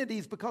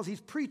divinities because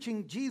he's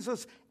preaching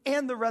Jesus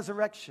and the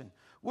resurrection.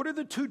 What are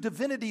the two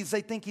divinities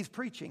they think he's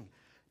preaching?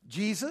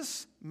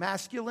 Jesus,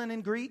 masculine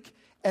in Greek,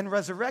 and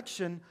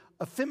resurrection,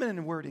 a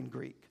feminine word in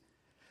Greek.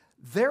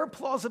 Their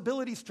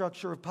plausibility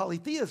structure of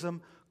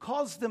polytheism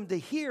caused them to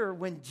hear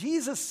when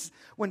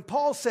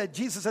Paul said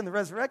Jesus and the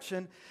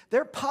resurrection,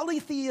 their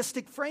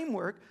polytheistic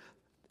framework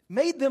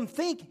made them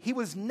think he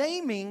was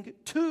naming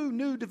two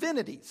new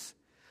divinities.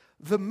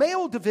 The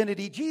male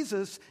divinity,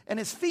 Jesus, and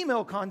his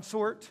female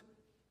consort,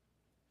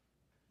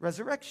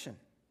 resurrection.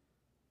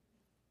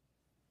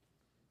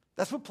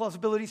 That's what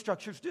plausibility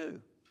structures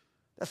do.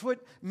 That's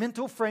what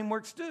mental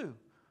frameworks do.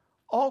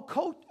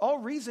 All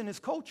reason is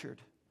cultured.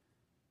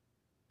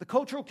 The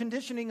cultural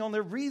conditioning on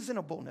their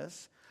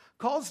reasonableness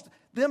caused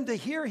them to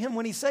hear him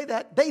when he said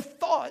that. They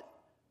thought,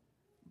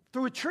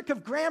 through a trick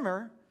of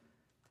grammar,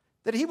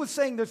 that he was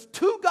saying there's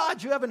two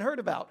gods you haven't heard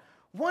about.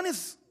 One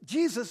is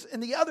Jesus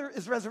and the other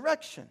is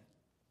resurrection.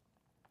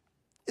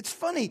 It's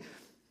funny.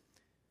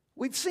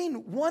 We've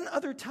seen one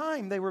other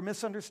time they were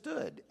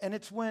misunderstood, and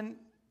it's when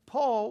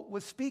Paul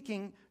was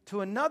speaking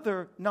to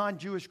another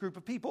non-Jewish group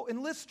of people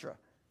in Lystra.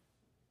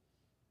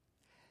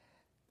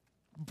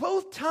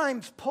 Both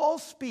times Paul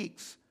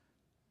speaks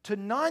to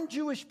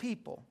non-Jewish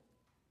people,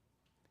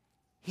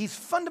 he's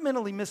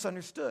fundamentally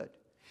misunderstood.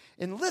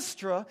 In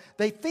Lystra,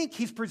 they think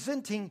he's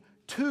presenting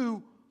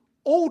two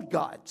old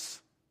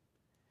gods.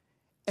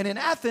 And in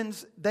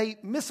Athens, they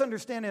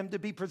misunderstand him to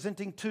be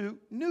presenting two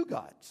new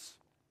gods.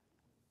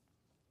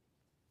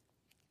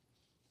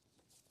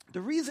 The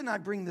reason I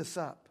bring this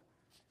up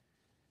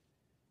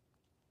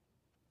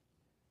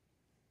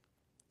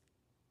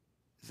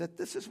is that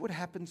this is what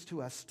happens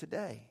to us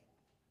today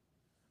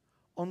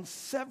on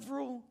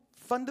several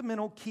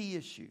fundamental key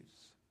issues.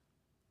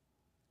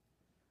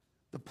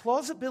 The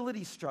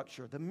plausibility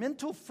structure, the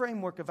mental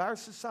framework of our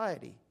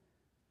society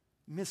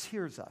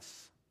mishears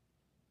us.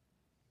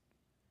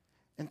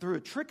 And through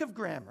a trick of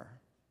grammar,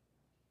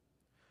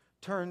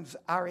 turns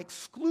our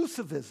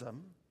exclusivism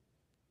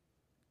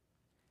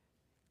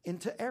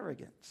into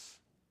arrogance.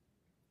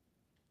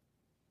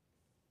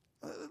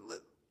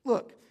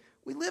 Look,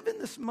 we live in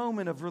this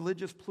moment of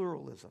religious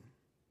pluralism.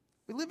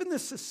 We live in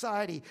this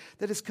society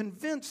that is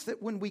convinced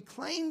that when we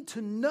claim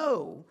to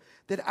know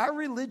that our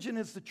religion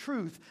is the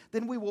truth,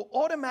 then we will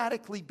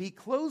automatically be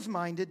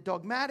closed-minded,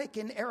 dogmatic,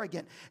 and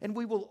arrogant, and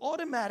we will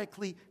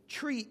automatically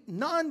treat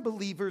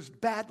non-believers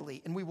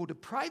badly, and we will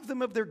deprive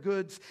them of their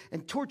goods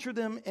and torture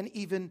them and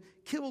even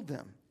kill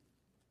them.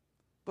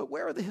 But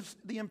where are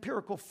the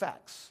empirical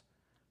facts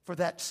for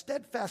that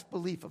steadfast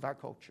belief of our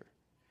culture?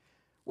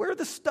 Where are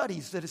the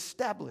studies that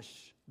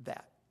establish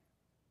that?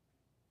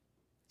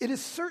 It has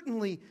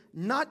certainly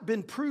not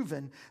been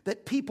proven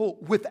that people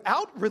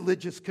without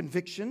religious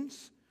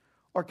convictions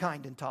are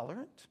kind and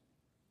tolerant,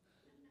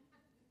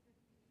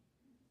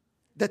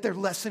 that they're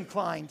less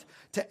inclined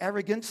to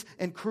arrogance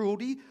and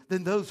cruelty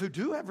than those who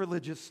do have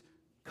religious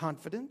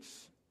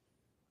confidence.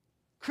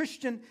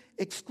 Christian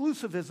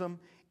exclusivism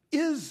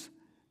is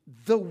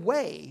the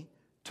way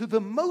to the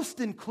most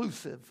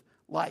inclusive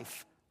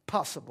life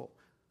possible.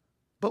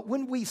 But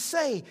when we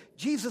say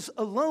Jesus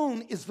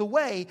alone is the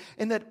way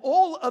and that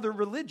all other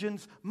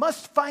religions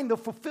must find the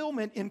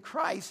fulfillment in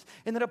Christ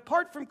and that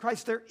apart from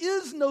Christ there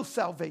is no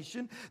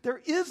salvation,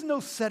 there is no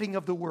setting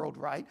of the world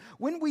right,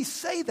 when we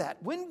say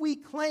that, when we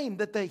claim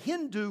that the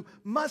Hindu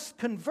must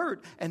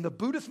convert and the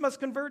Buddhist must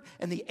convert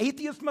and the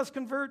atheist must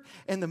convert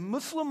and the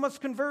Muslim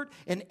must convert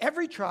and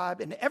every tribe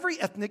and every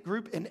ethnic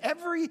group and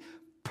every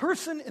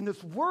person in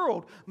this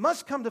world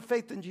must come to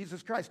faith in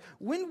Jesus Christ.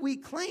 When we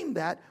claim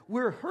that,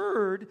 we're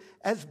heard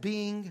as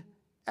being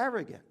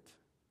arrogant.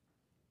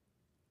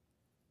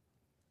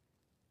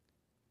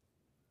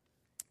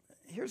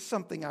 Here's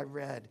something I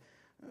read.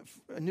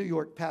 A New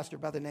York pastor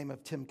by the name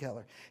of Tim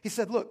Keller. He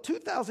said, look,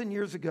 2,000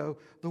 years ago,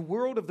 the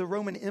world of the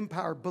Roman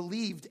Empire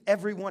believed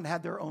everyone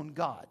had their own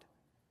God.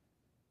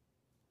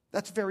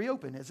 That's very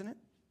open, isn't it?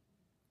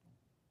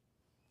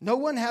 No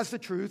one has the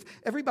truth.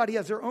 Everybody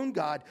has their own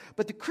God.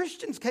 But the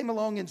Christians came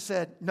along and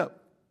said, no,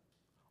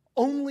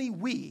 only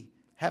we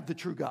have the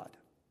true God.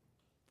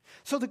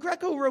 So the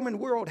Greco-Roman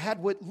world had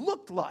what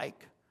looked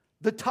like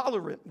the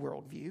tolerant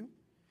worldview.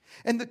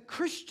 And the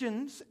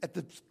Christians, at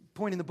the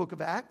point in the book of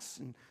Acts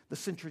and the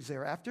centuries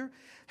thereafter,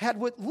 had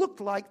what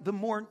looked like the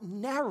more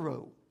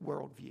narrow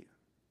worldview.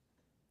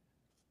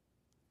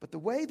 But the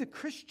way the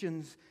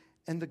Christians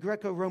and the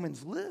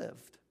Greco-Romans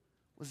lived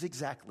was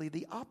exactly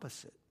the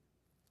opposite.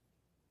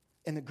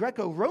 In the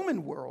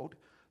Greco-Roman world,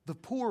 the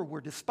poor were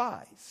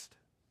despised.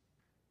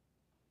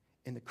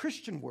 In the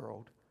Christian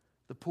world,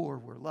 the poor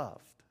were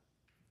loved.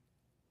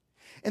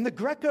 In the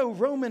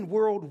Greco-Roman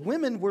world,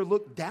 women were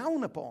looked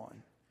down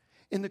upon.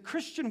 In the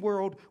Christian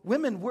world,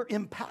 women were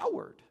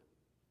empowered.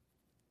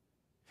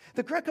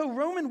 The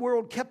Greco-Roman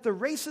world kept the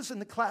races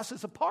and the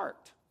classes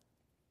apart.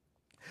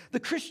 The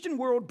Christian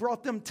world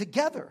brought them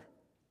together,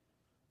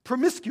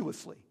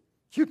 promiscuously,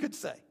 you could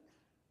say.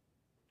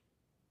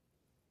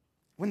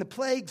 When the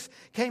plagues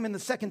came in the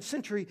 2nd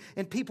century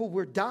and people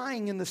were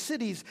dying in the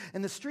cities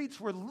and the streets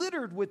were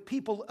littered with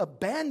people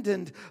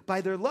abandoned by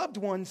their loved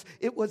ones,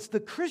 it was the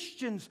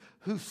Christians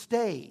who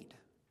stayed.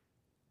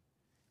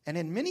 And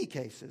in many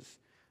cases,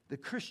 the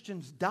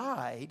Christians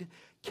died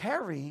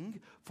caring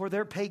for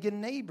their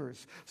pagan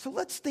neighbors. So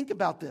let's think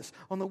about this.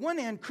 On the one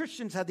hand,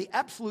 Christians had the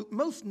absolute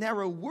most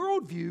narrow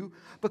worldview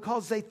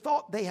because they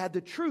thought they had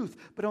the truth.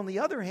 But on the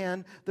other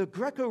hand, the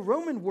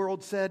Greco-Roman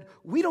world said,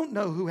 we don't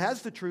know who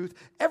has the truth.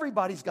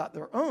 Everybody's got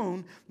their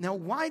own. Now,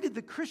 why did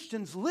the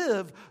Christians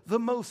live the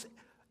most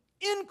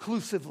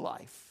inclusive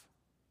life?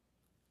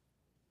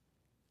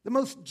 The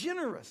most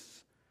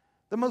generous,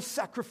 the most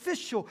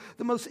sacrificial,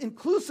 the most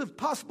inclusive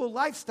possible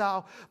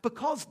lifestyle,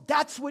 because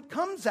that's what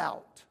comes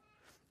out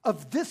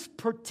of this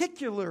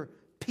particular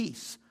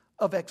piece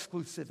of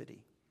exclusivity.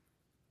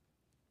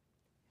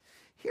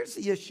 Here's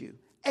the issue.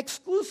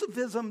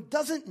 Exclusivism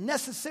doesn't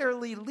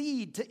necessarily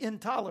lead to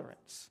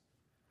intolerance,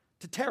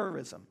 to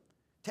terrorism,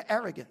 to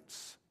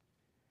arrogance.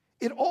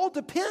 It all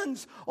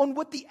depends on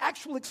what the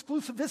actual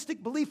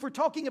exclusivistic belief we're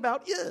talking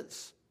about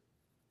is.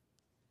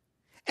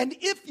 And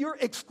if your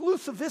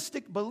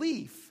exclusivistic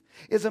belief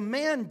is a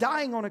man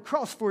dying on a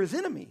cross for his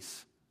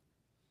enemies,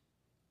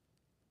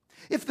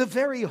 if the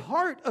very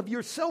heart of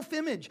your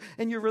self-image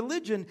and your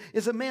religion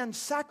is a man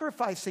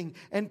sacrificing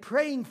and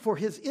praying for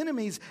his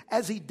enemies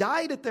as he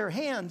died at their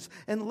hands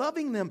and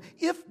loving them,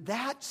 if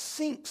that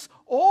sinks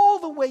all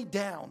the way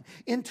down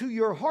into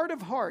your heart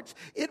of hearts,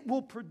 it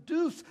will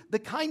produce the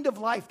kind of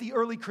life the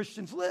early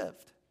Christians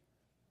lived.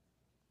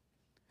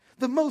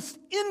 The most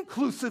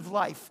inclusive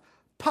life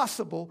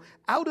possible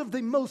out of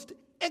the most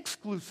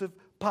exclusive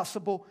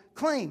possible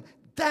claim.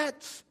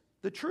 That's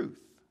the truth.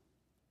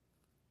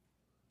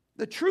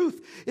 The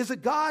truth is a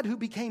God who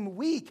became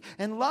weak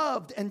and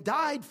loved and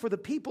died for the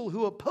people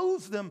who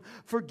opposed them,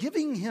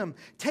 forgiving him.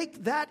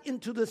 Take that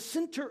into the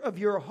center of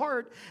your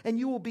heart, and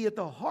you will be at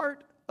the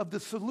heart of the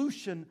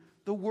solution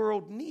the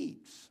world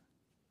needs.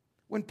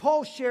 When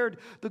Paul shared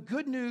the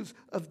good news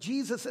of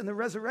Jesus and the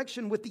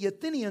resurrection with the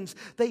Athenians,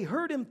 they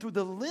heard him through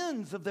the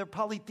lens of their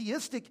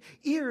polytheistic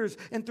ears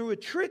and through a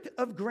trick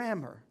of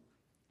grammar.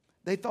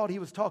 They thought he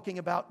was talking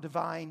about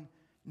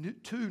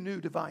two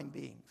new divine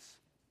beings.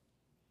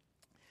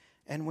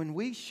 And when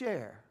we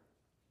share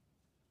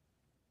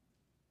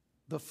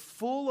the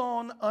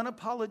full-on,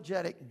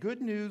 unapologetic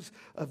good news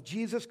of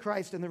Jesus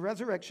Christ and the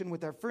resurrection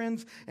with our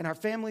friends and our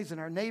families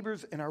and our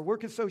neighbors and our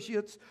work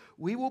associates,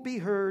 we will be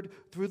heard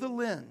through the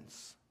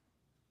lens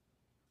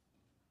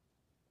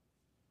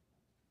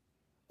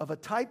of a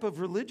type of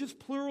religious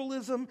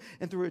pluralism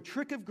and through a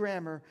trick of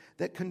grammar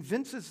that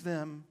convinces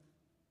them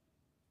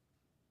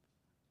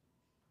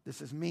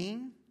this is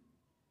mean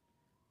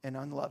and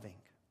unloving.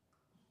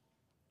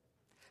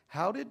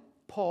 How did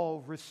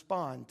Paul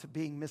respond to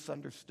being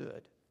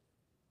misunderstood?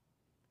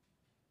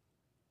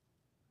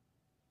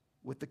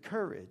 With the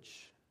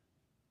courage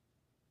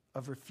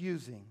of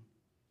refusing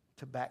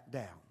to back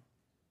down.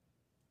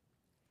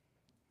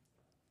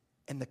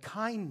 And the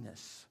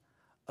kindness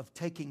of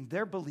taking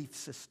their belief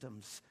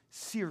systems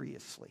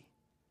seriously.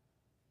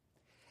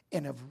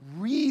 And of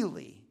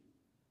really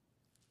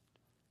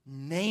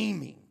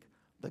naming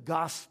the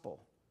gospel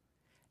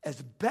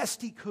as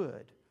best he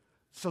could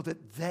so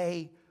that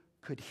they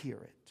could hear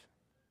it.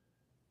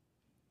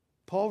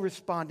 Paul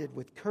responded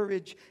with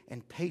courage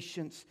and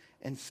patience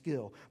and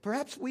skill.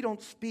 Perhaps we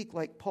don't speak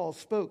like Paul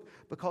spoke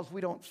because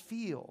we don't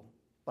feel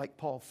like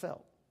Paul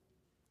felt.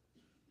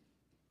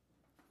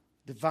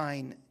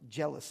 Divine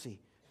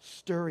jealousy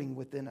stirring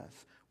within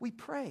us. We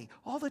pray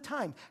all the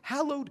time,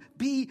 hallowed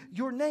be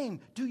your name.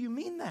 Do you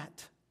mean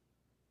that?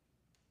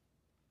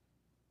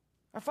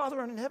 Our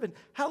Father in heaven,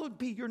 hallowed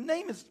be your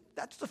name.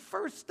 That's the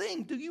first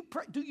thing. Do you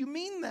pray? Do you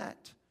mean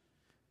that?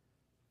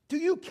 Do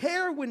you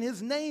care when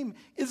his name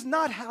is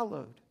not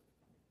hallowed?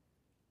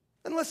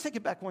 Then let's take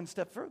it back one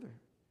step further.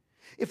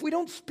 If we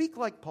don't speak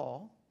like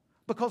Paul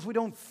because we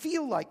don't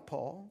feel like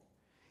Paul,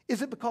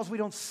 is it because we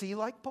don't see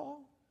like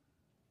Paul?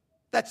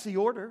 That's the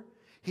order.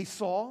 He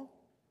saw,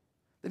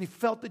 then he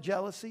felt the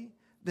jealousy,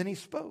 then he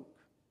spoke.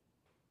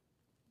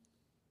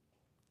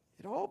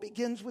 It all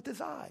begins with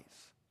his eyes.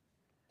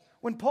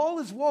 When Paul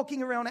is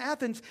walking around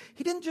Athens,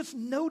 he didn't just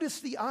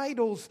notice the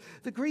idols.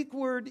 The Greek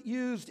word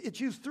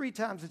it's used 3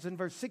 times. It's in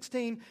verse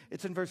 16,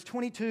 it's in verse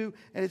 22,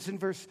 and it's in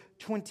verse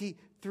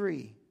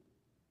 23.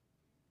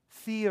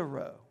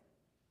 Theoro.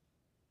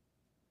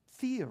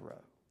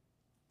 Theoro.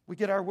 We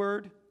get our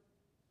word?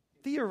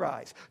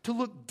 Theorize. To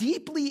look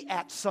deeply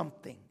at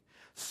something.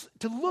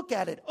 To look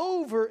at it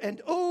over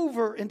and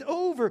over and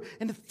over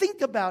and to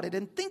think about it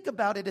and think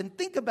about it and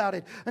think about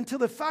it until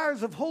the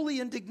fires of holy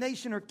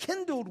indignation are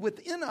kindled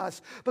within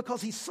us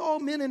because he saw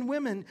men and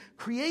women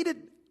created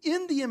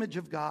in the image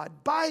of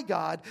God, by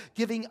God,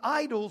 giving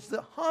idols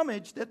the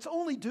homage that's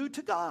only due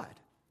to God.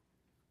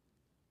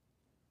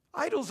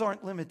 Idols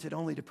aren't limited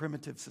only to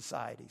primitive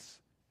societies.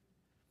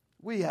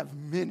 We have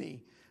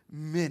many,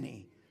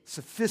 many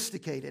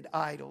sophisticated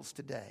idols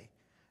today.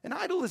 An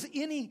idol is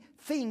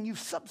anything you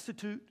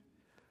substitute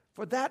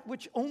for that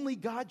which only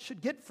God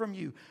should get from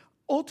you.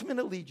 Ultimate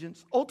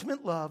allegiance,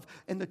 ultimate love,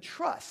 and the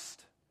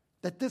trust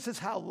that this is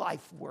how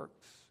life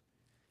works.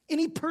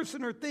 Any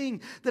person or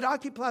thing that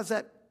occupies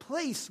that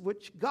place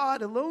which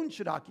God alone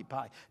should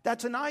occupy,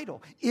 that's an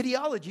idol.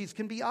 Ideologies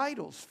can be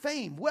idols.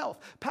 Fame, wealth,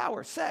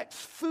 power, sex,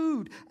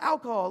 food,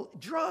 alcohol,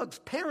 drugs,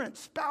 parents,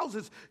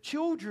 spouses,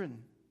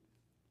 children,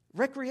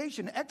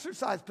 recreation,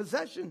 exercise,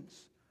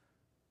 possessions.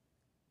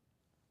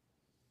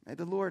 May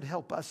the Lord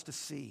help us to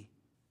see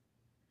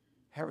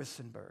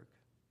Harrisonburg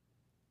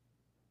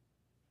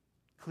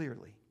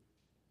clearly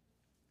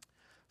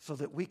so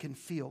that we can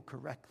feel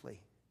correctly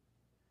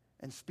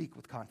and speak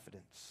with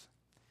confidence.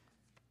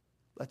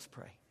 Let's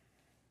pray.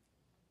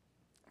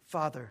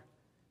 Father,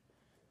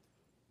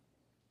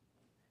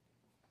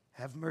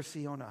 have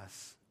mercy on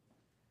us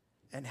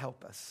and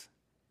help us.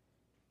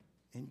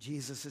 In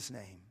Jesus'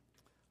 name,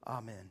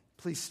 amen.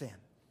 Please stand.